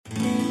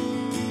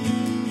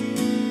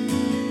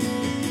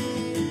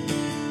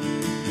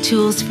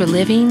Tools for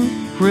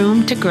living,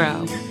 room to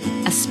grow,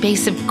 a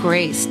space of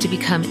grace to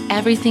become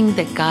everything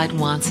that God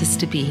wants us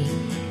to be.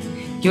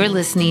 You're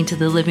listening to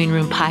the Living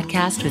Room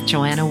Podcast with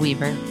Joanna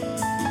Weaver.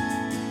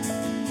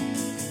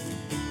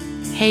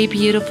 Hey,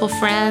 beautiful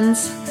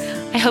friends.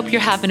 I hope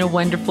you're having a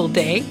wonderful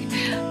day.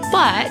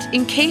 But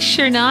in case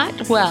you're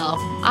not, well,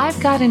 I've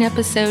got an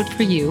episode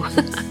for you.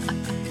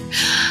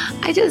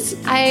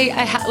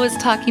 I was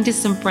talking to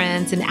some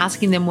friends and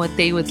asking them what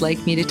they would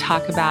like me to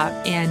talk about.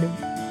 And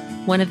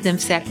one of them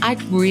said, I'd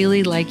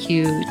really like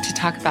you to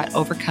talk about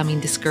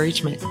overcoming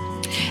discouragement.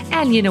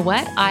 And you know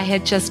what? I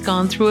had just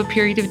gone through a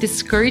period of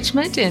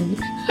discouragement and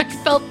I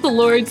felt the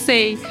Lord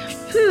say,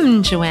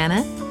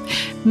 Joanna,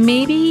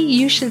 maybe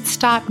you should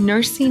stop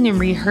nursing and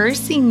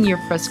rehearsing your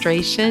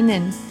frustration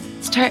and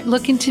start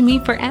looking to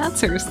me for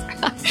answers.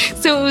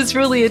 So it was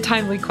really a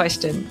timely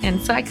question.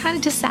 And so I kind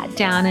of just sat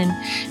down and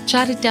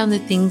jotted down the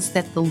things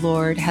that the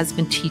Lord has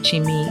been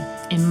teaching me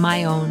in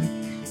my own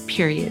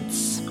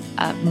periods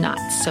of not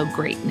so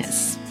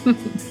greatness.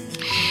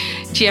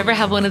 Do you ever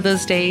have one of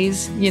those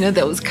days,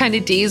 those kind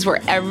of days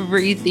where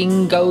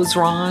everything goes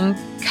wrong?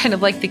 Kind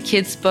of like the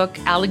kids' book,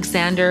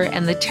 Alexander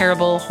and the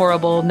Terrible,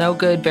 Horrible, No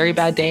Good, Very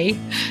Bad Day.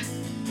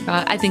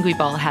 I think we've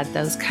all had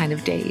those kind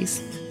of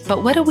days.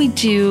 But what do we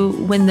do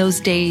when those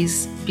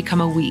days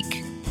become a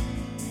week?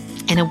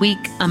 And a week,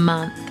 a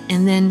month,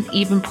 and then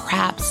even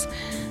perhaps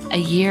a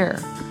year?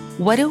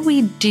 What do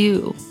we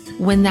do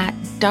when that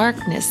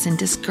darkness and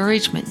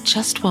discouragement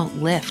just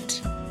won't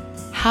lift?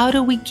 How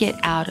do we get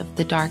out of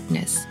the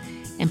darkness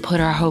and put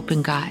our hope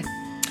in God?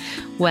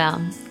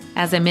 Well,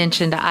 as I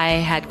mentioned, I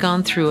had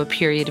gone through a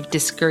period of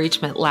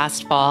discouragement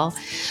last fall.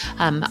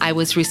 I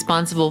was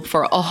responsible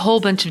for a whole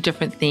bunch of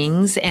different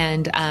things,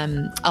 and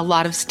a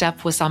lot of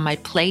stuff was on my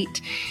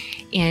plate.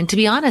 And to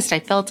be honest, I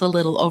felt a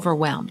little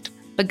overwhelmed.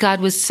 But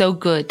God was so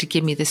good to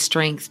give me the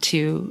strength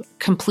to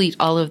complete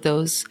all of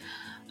those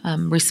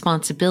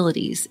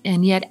responsibilities.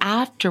 And yet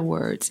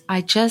afterwards,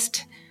 I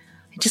just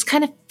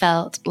kind of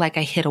felt like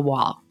I hit a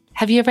wall.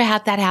 Have you ever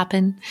had that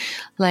happen?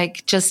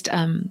 Like just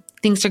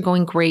things are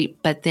going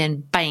great, but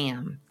then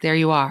bam, there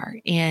you are.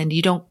 And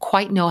you don't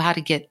quite know how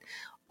to get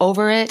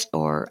over it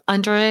or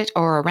under it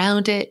or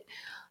around it.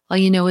 All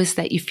you know is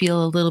that you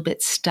feel a little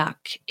bit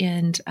stuck.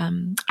 And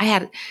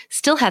I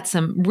still had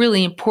some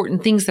really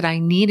important things that I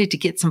needed to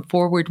get some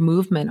forward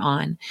movement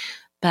on.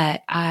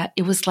 But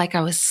it was like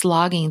I was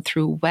slogging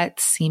through wet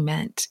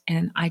cement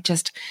and I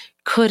just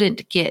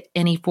couldn't get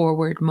any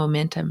forward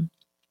momentum.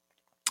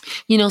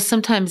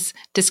 Sometimes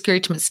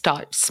discouragement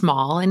starts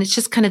small and it's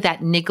just kind of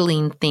that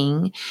niggling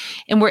thing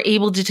and we're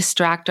able to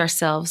distract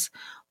ourselves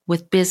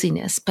with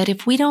busyness. But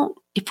if we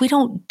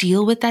don't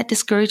deal with that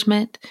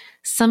discouragement,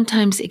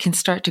 sometimes it can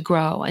start to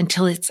grow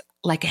until it's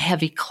like a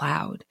heavy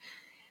cloud.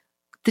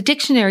 The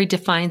dictionary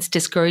defines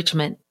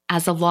discouragement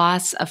as a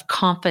loss of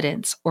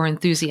confidence or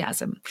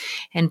enthusiasm.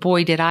 And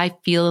boy, did I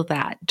feel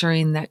that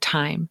during that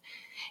time.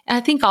 And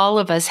I think all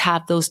of us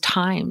have those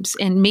times,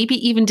 and maybe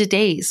even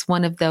today's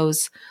one of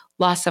those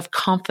loss of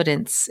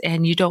confidence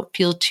and you don't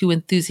feel too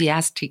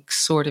enthusiastic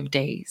sort of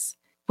days.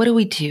 What do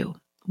we do?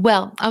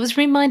 Well, I was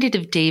reminded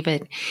of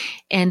David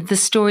and the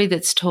story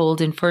that's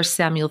told in 1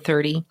 Samuel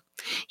 30.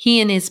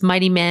 He and his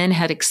mighty men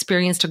had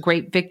experienced a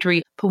great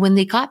victory, but when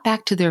they got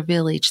back to their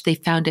village, they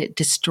found it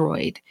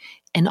destroyed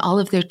and all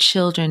of their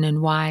children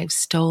and wives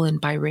stolen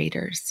by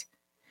raiders.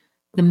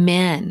 The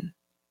men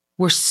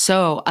were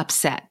so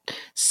upset,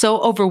 so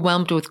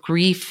overwhelmed with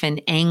grief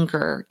and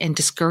anger and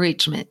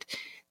discouragement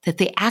that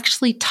they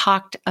actually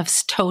talked of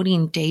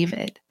stoning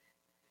David.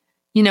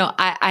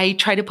 I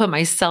try to put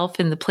myself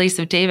in the place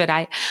of David.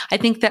 I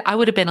think that I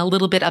would have been a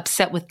little bit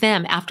upset with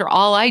them after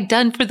all I'd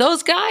done for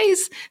those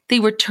guys. They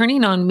were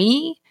turning on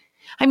me.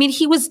 I mean,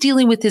 he was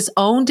dealing with his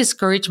own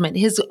discouragement,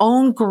 his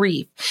own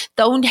grief,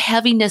 the own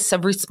heaviness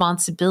of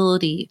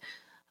responsibility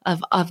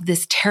of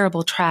this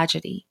terrible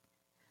tragedy.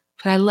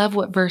 But I love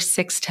what verse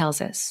 6 tells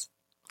us.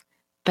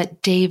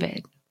 But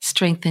David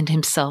strengthened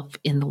himself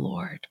in the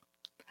Lord.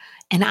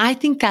 And I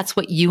think that's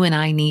what you and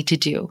I need to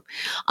do.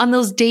 On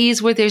those days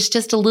where there's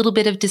just a little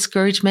bit of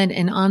discouragement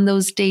and on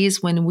those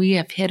days when we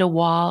have hit a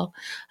wall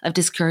of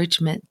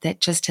discouragement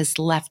that just has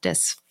left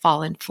us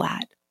fallen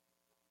flat,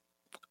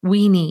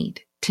 we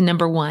need to,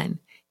 number one,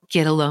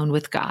 get alone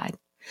with God.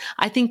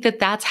 I think that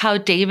that's how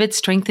David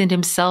strengthened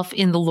himself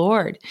in the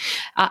Lord.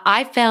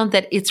 I found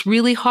that it's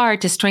really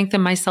hard to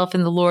strengthen myself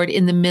in the Lord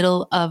in the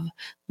middle of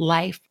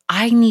life.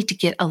 I need to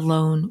get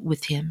alone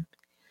with him.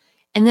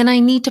 And then I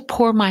need to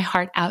pour my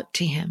heart out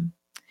to him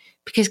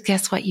because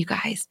guess what, you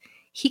guys?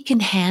 He can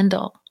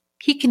handle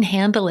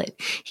it.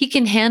 He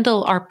can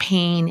handle our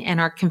pain and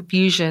our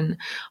confusion,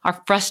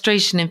 our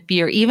frustration and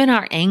fear, even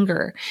our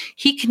anger.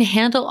 He can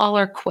handle all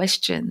our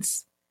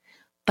questions,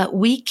 but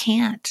we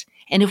can't.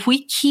 And if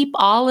we keep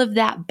all of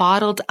that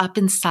bottled up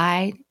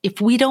inside,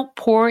 if we don't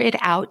pour it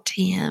out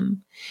to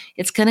him,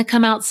 it's going to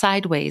come out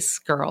sideways,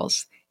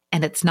 girls,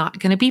 and it's not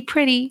going to be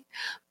pretty.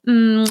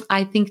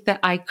 I think that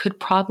I could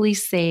probably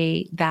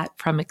say that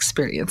from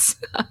experience.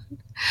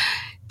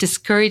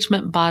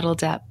 discouragement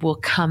bottled up will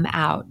come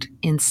out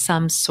in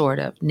some sort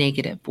of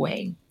negative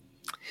way.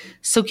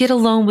 So get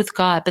alone with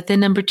God. But then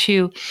number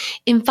 2,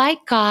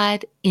 invite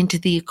God into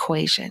the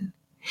equation.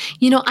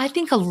 I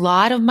think a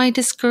lot of my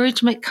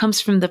discouragement comes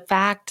from the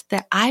fact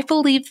that I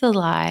believe the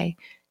lie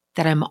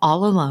that I'm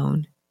all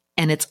alone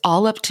and it's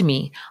all up to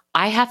me.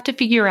 I have to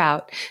figure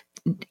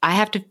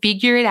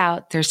it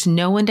out. There's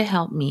no one to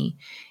help me.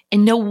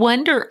 And no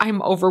wonder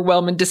I'm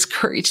overwhelmed and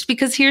discouraged,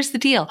 because here's the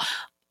deal.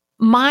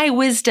 My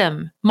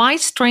wisdom, my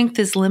strength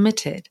is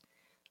limited.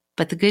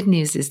 But the good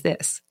news is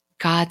this: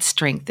 God's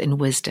strength and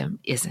wisdom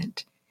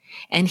isn't.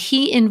 And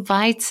he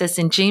invites us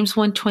in James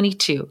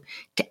 1:22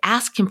 to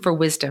ask him for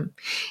wisdom.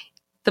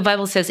 The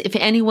Bible says, if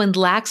anyone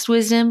lacks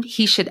wisdom,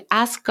 he should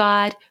ask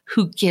God,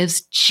 who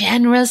gives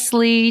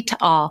generously to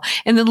all.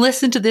 And then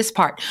listen to this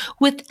part: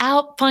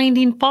 without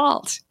finding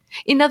fault.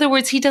 In other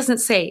words, he doesn't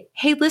say,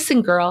 hey,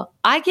 listen, girl,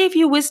 I gave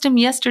you wisdom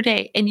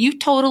yesterday and you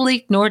totally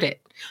ignored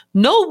it.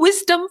 No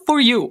wisdom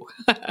for you.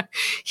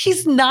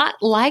 He's not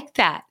like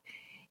that.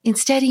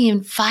 Instead, he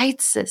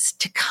invites us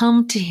to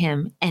come to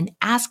him and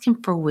ask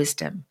him for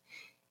wisdom.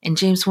 And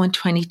James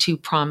 1:22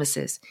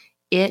 promises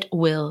it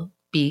will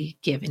be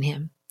given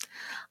him.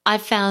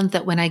 I've found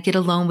that when I get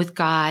alone with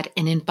God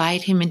and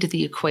invite him into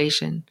the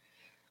equation,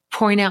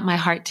 pouring out my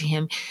heart to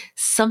him,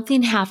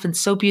 something happens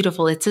so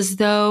beautiful. It's as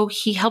though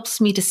he helps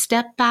me to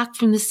step back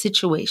from the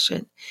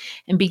situation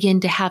and begin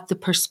to have the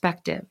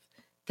perspective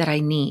that I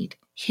need,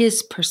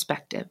 his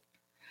perspective.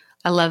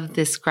 I love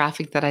this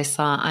graphic that I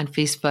saw on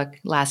Facebook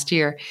last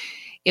year.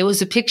 It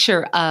was a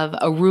picture of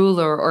a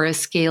ruler or a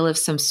scale of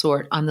some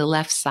sort on the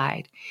left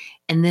side.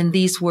 And then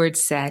these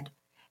words said,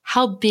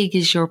 how big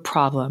is your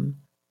problem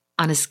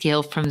on a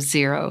scale from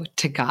 0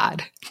 to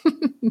God?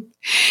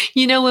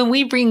 When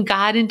we bring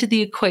God into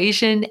the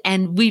equation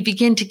and we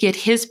begin to get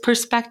his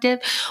perspective,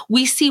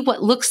 we see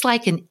what looks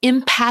like an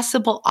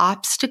impassable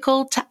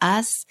obstacle to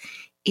us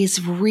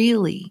is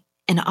really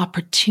an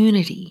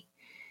opportunity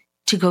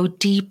to go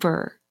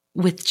deeper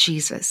with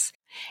Jesus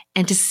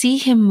and to see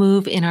him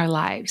move in our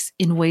lives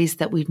in ways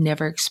that we've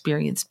never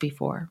experienced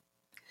before.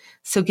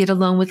 So get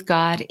alone with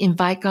God,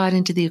 invite God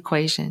into the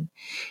equation.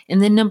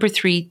 And then number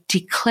 3,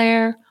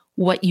 declare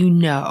what you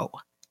know,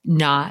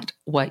 not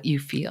what you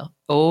feel.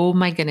 Oh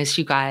my goodness,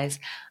 you guys.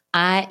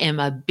 I am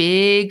a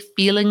big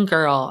feeling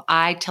girl.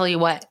 I tell you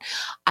what,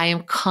 I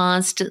am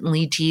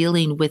constantly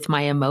dealing with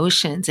my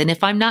emotions. And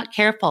if I'm not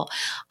careful,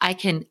 I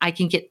can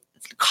get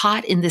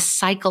caught in this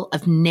cycle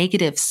of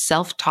negative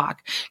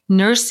self-talk,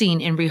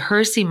 nursing and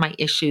rehearsing my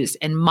issues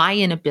and my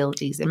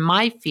inabilities and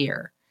my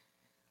fear.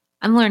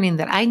 I'm learning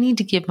that I need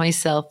to give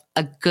myself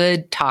a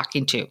good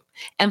talking to.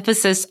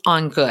 Emphasis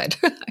on good.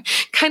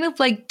 Kind of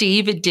like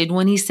David did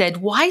when he said,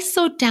 why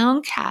so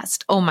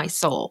downcast, O my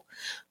soul?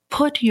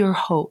 Put your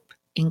hope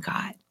in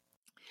God.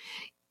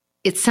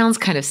 It sounds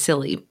kind of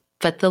silly,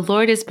 but the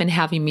Lord has been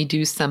having me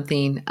do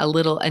something a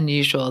little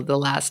unusual the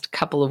last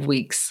couple of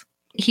weeks.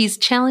 He's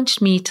challenged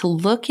me to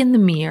look in the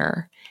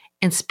mirror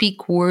and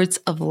speak words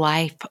of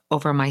life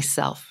over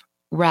myself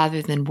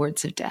rather than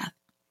words of death.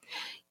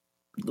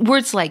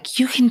 Words like,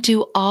 you can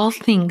do all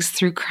things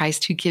through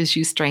Christ who gives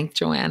you strength,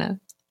 Joanna.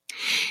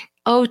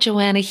 Oh,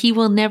 Joanna, he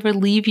will never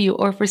leave you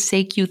or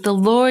forsake you. The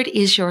Lord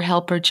is your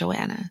helper,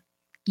 Joanna.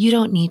 You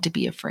don't need to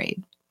be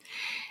afraid.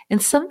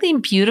 And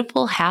something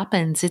beautiful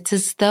happens. It's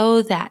as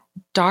though that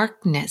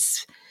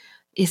darkness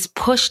is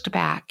pushed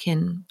back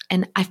and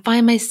I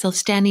find myself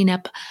standing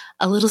up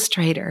a little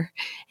straighter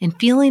and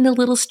feeling a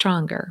little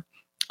stronger,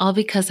 all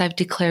because I've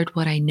declared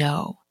what I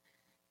know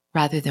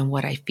rather than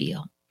what I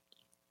feel.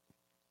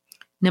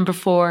 Number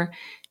 4,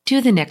 do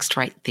the next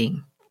right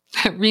thing.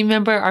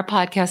 Remember our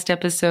podcast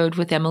episode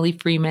with Emily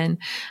Freeman?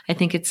 I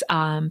think it's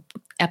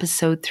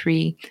episode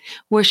 3,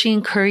 where she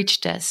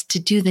encouraged us to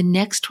do the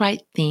next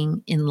right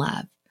thing in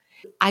love.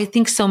 I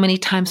think so many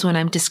times when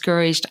I'm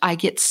discouraged, I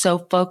get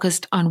so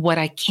focused on what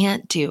I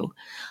can't do,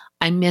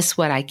 I miss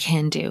what I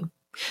can do.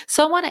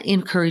 So I want to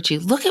encourage you,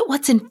 look at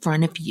what's in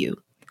front of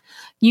you.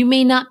 You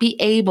may not be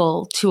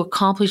able to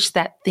accomplish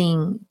that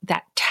thing,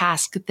 that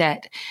task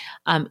that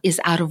is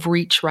out of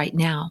reach right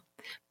now,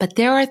 but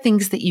there are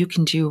things that you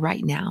can do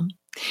right now.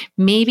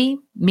 Maybe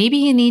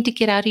you need to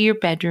get out of your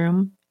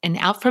bedroom and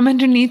out from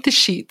underneath the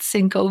sheets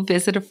and go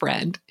visit a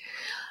friend.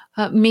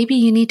 Maybe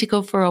you need to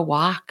go for a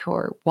walk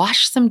or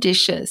wash some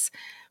dishes.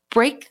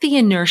 Break the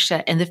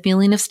inertia and the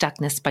feeling of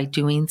stuckness by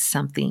doing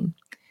something.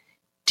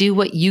 Do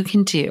what you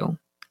can do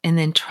and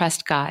then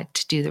trust God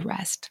to do the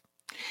rest.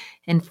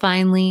 And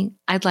finally,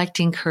 I'd like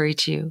to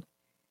encourage you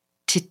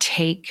to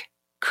take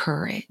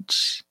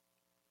courage.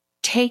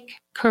 Take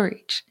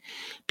courage.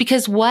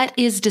 Because what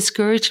is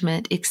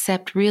discouragement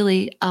except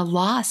really a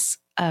loss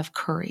of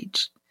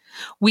courage?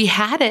 We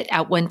had it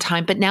at one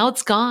time, but now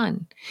it's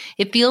gone.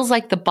 It feels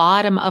like the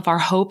bottom of our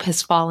hope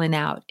has fallen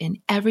out and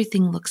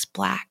everything looks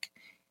black.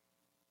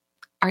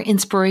 Our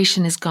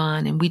inspiration is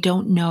gone and we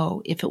don't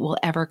know if it will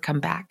ever come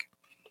back.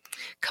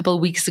 A couple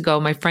of weeks ago,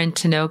 my friend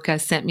Tanoka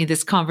sent me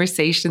this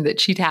conversation that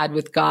she'd had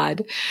with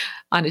God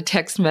on a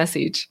text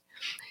message.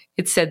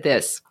 It said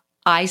this: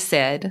 I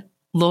said,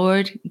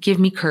 Lord, give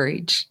me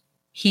courage.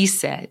 He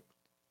said,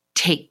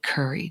 take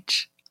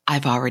courage.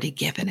 I've already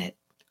given it.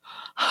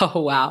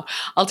 Oh, wow.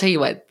 I'll tell you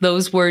what,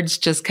 those words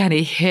just kind of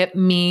hit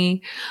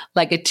me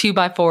like a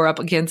 2x4 up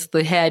against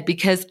the head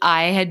because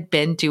I had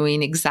been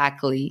doing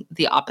exactly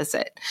the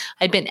opposite.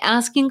 I'd been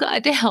asking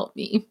God to help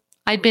me.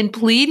 I'd been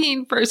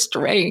pleading for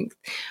strength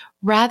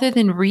rather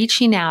than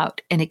reaching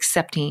out and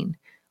accepting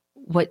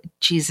what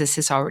Jesus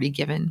has already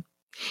given.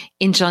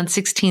 In John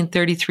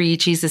 16:33,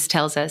 Jesus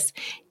tells us,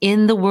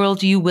 in the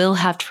world you will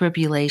have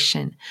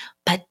tribulation,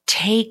 but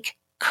take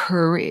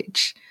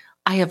courage.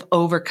 I have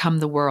overcome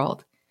the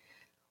world.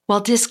 While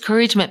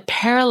discouragement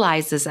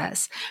paralyzes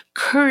us,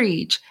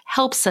 courage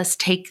helps us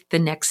take the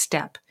next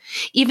step.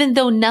 Even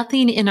though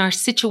nothing in our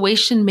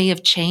situation may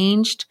have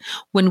changed,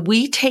 when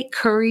we take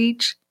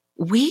courage,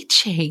 we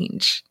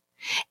change.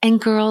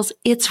 And girls,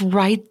 it's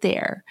right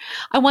there.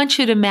 I want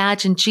you to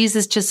imagine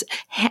Jesus just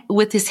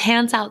with his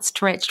hands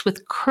outstretched,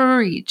 with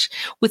courage,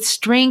 with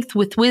strength,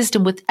 with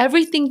wisdom, with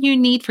everything you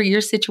need for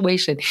your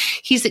situation.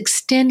 He's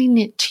extending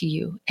it to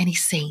you and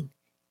he's saying,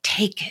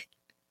 take it.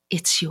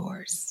 It's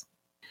yours.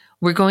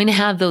 We're going to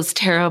have those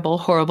terrible,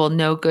 horrible,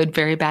 no good,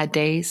 very bad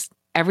days.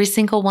 Every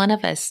single one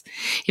of us.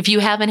 If you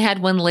haven't had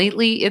one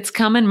lately, it's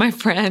coming, my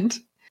friend.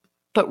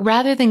 But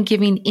rather than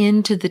giving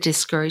in to the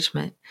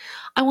discouragement,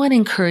 I want to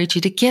encourage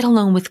you to get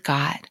alone with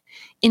God.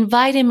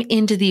 Invite him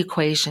into the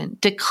equation.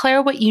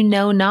 Declare what you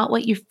know, not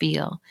what you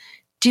feel.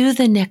 Do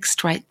the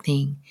next right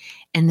thing,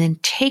 and then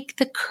take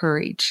the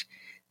courage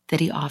that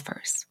he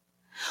offers.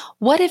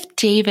 What if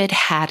David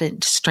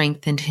hadn't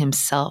strengthened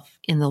himself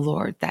in the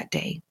Lord that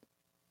day?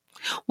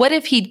 What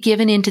if he'd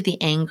given into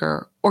the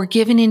anger or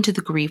given into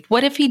the grief?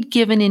 What if he'd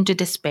given into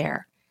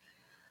despair?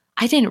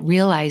 I didn't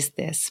realize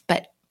this,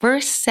 but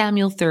 1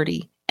 Samuel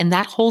 30 and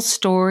that whole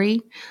story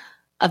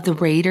of the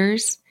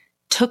raiders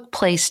took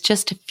place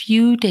just a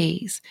few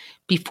days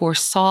before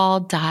Saul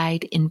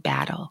died in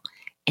battle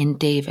and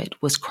David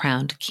was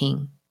crowned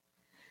king.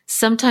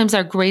 Sometimes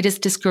our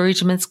greatest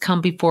discouragements come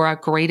before our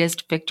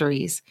greatest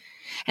victories.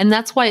 And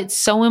that's why it's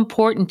so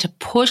important to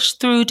push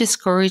through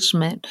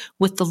discouragement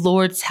with the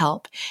Lord's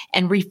help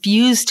and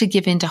refuse to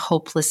give in to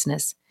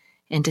hopelessness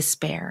and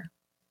despair.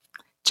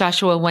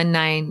 Joshua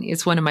 1:9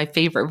 is one of my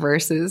favorite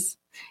verses.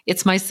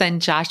 It's my son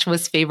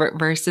Joshua's favorite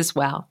verse as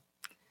well.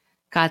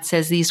 God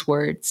says these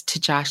words to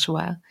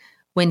Joshua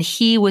when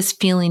he was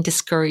feeling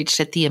discouraged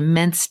at the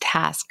immense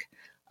task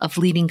of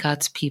leading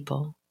God's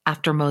people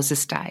after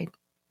Moses died.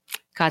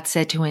 God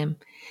said to him,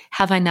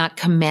 have I not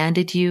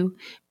commanded you?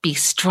 Be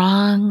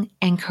strong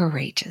and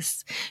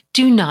courageous.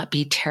 Do not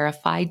be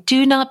terrified.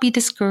 Do not be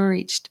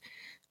discouraged,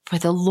 for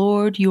the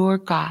Lord your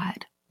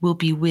God will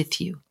be with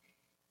you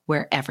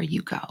wherever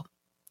you go.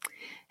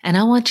 And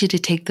I want you to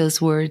take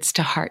those words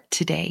to heart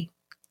today.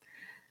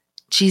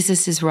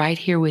 Jesus is right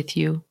here with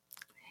you.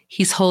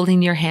 He's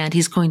holding your hand.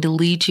 He's going to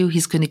lead you.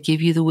 He's going to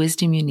give you the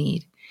wisdom you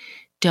need.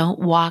 Don't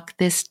walk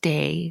this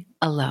day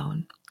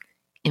alone.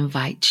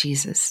 Invite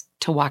Jesus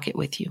to walk it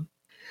with you.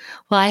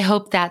 Well, I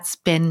hope that's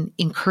been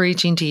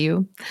encouraging to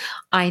you.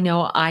 I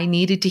know I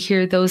needed to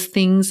hear those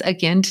things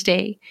again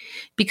today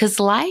because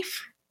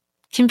life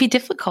can be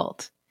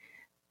difficult,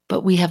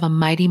 but we have a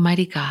mighty,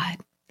 mighty God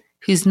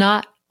who's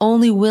not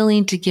only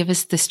willing to give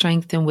us the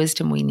strength and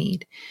wisdom we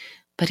need,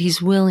 but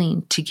he's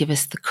willing to give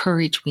us the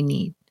courage we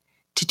need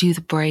to do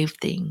the brave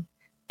thing,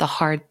 the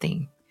hard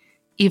thing,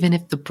 even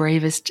if the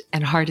bravest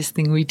and hardest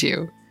thing we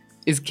do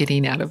is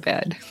getting out of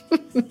bed.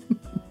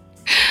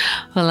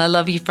 Well, I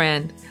love you,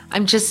 friend.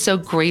 I'm just so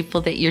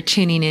grateful that you're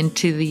tuning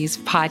into these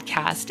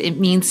podcasts. It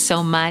means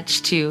so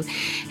much to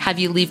have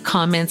you leave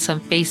comments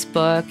on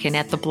Facebook and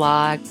at the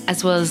blog,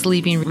 as well as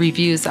leaving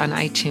reviews on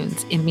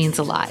iTunes. It means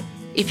a lot.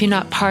 If you're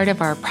not part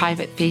of our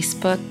private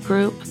Facebook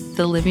group,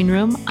 The Living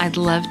Room, I'd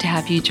love to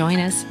have you join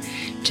us.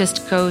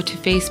 Just go to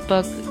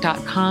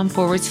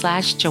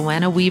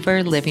facebook.com/Joanna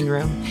Weaver Living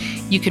Room.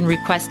 You can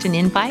request an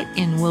invite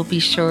and we'll be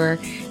sure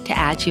to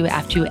add you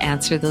after you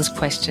answer those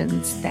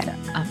questions that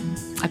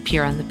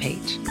appear on the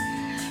page.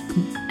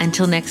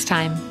 Until next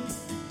time,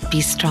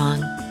 be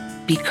strong,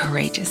 be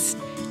courageous,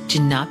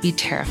 do not be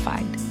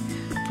terrified,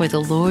 for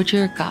the Lord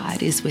your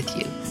God is with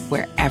you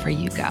wherever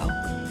you go.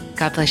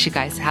 God bless you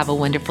guys. Have a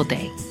wonderful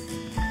day.